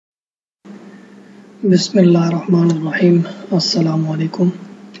बिस्मिल्लाहिर्रहमानिर्रहीम। अस्सलामु अलैकुम।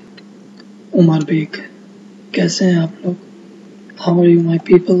 उमर बेग, कैसे हैं आप लोग? How are you, my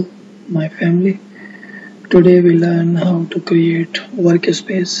people, my family? Today we learn how to create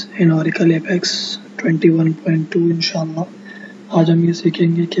workspace in Oracle Apex 21.2 इंशाअल्लाह। आज हम ये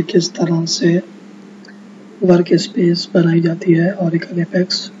सीखेंगे कि किस तरह से वर्कस्पेस बनाई जाती है Oracle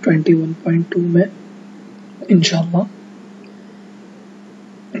Apex 21.2 में इंशाअल्लाह।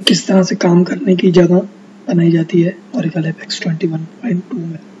 किस तरह से काम करने की जगह बनाई जाती है Oracle Apex 21.2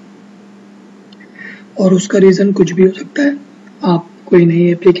 में, और उसका रीज़न कुछ भी हो सकता है। आप कोई नई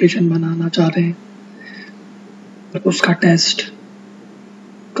एप्लीकेशन बनाना चाह रहे हैं, उसका टेस्ट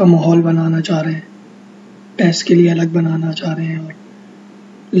का माहौल बनाना चाह रहे हैं, टेस्ट के लिए अलग बनाना चाह रहे हैं और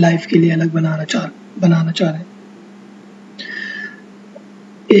लाइफ के लिए अलग बनाना चाह रहे हैं।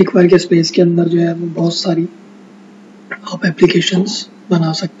 एक वर्क स्पेस के अंदर जो है वो बहुत सारी आप एप्लीकेशंस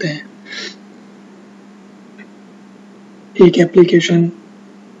बना सकते हैं। एक एप्लीकेशन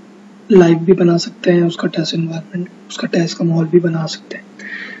लाइव भी बना सकते हैं, उसका टेस्ट एनवायरनमेंट, उसका टेस्ट का माहौल भी बना सकते हैं।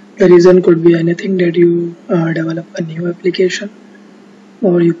 The reason could be anything that you develop a new application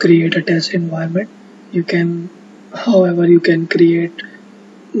or you create a test environment. However, you can create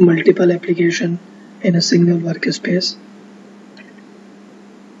multiple application in a single workspace.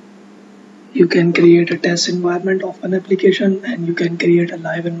 You can create a test environment of an application and you can create a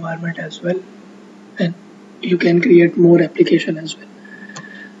live environment as well, and you can create more application as well.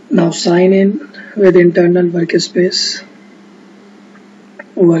 Now sign in with internal workspace.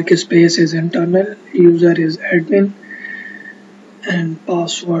 Workspace is internal, user is admin, and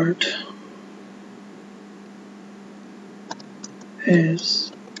password is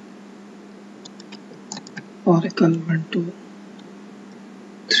Oracle 1 2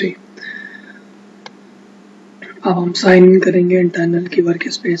 3। अब हम sign in करेंगे internal की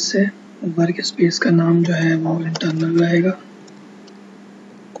workspace से। Workspace का नाम जो है वो इंटरनल रहेगा।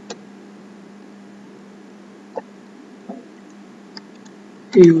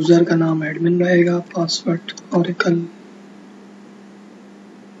 यूजर का नाम एडमिन रहेगा। Password Oracle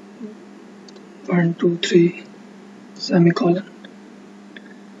 1 2 3 semicolon.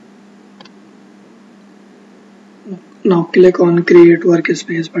 Now click on Create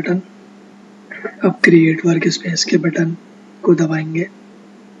Workspace button. अब Create Workspace के बटन को दबाएंगे।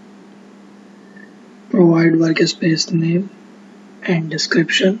 Provide Workspace Name and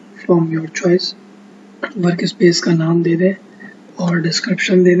Description from your choice। Workspace का नाम दे दें और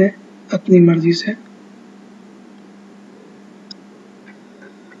डिस्क्रिप्शन दे दें अपनी मर्जी से।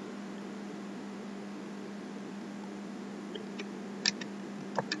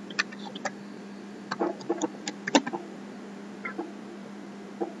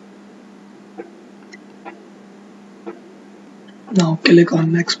 Now click on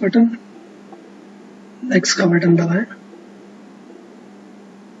Next button. Next का बटन दबाएं।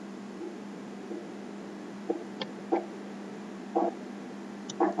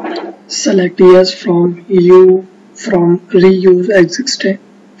 Select yes from Re-use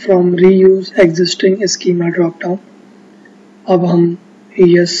Existing Schema drop down। अब हम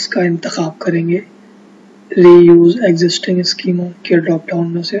yes का इंतखाब करेंगे Re-use Existing Schema के ड्रॉप डाउन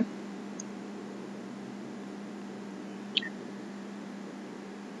में से।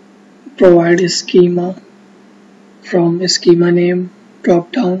 Provide schema from Schema Name drop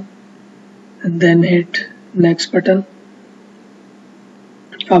down and then hit Next button.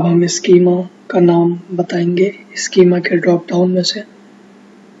 अब हम स्कीमा का नाम बताएंगे स्कीमा के ड्रॉप डाउन में से।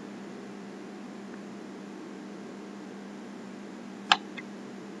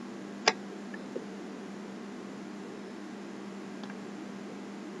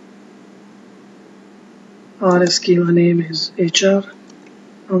 और स्कीमा नेम इज HR।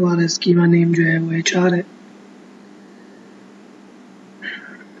 हमारा स्कीमा नेम जो है वो HR है।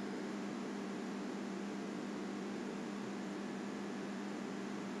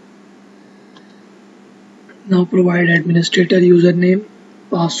 Now provide administrator username,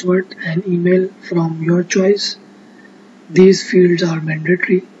 password and email from your choice. These fields are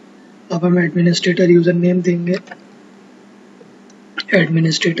mandatory. अब हम administrator username देंगे,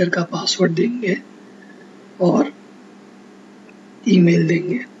 administrator का password देंगे और email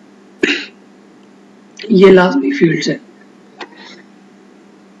देंगे। ये लाजमी fields हैं।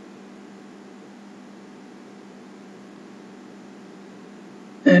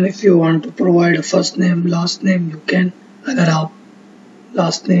 And if you want to provide a first name, last name, you can। अगर आप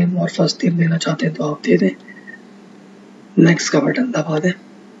last name और first name देना चाहते हैं तो आप दे दें। Next का बटन दबा दें।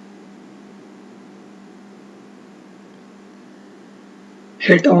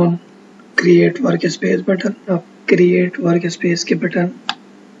 Hit on Create Workspace button. अब Create Workspace के बटन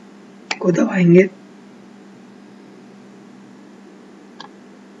को दबाएंगे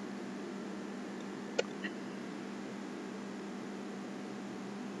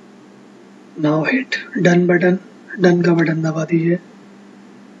now hit done button, done का बटन दबा दीजिए।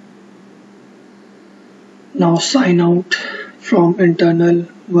 Now sine out from internal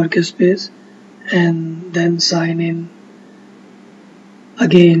workspace and then sign in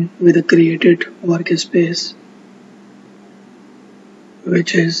again with a created workspace,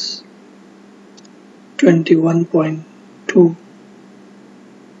 which is 21.2,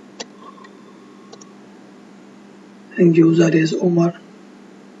 and user is Omar.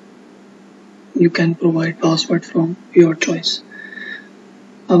 You can provide password from your choice.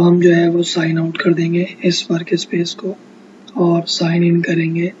 अब हम जो है वो sign out कर देंगे इस वर्कस्पेस को और साइन इन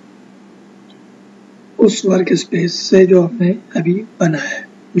करेंगे उस वर्कस्पेस से जो हमने अभी बनाया है,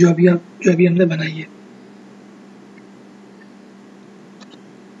 जो अभी हमने बनाई है।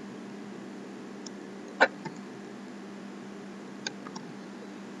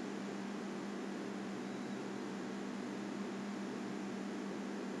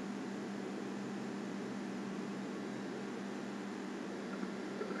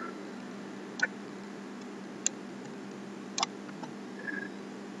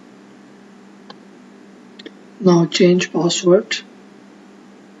 Now change password।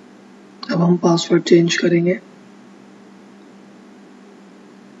 अब हम पासवर्ड चेंज करेंगे।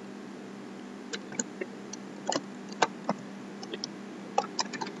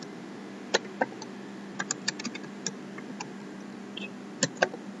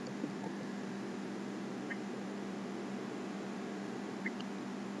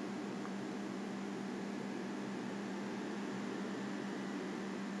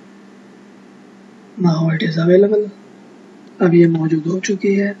 Now it is available। अब ये मौजूद हो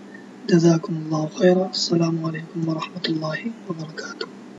चुकी है। जज़ाकुमुल्लाहु खैरा। अस्सलामु अलैकुम व रहमतुल्लाहि व बरकातुहू।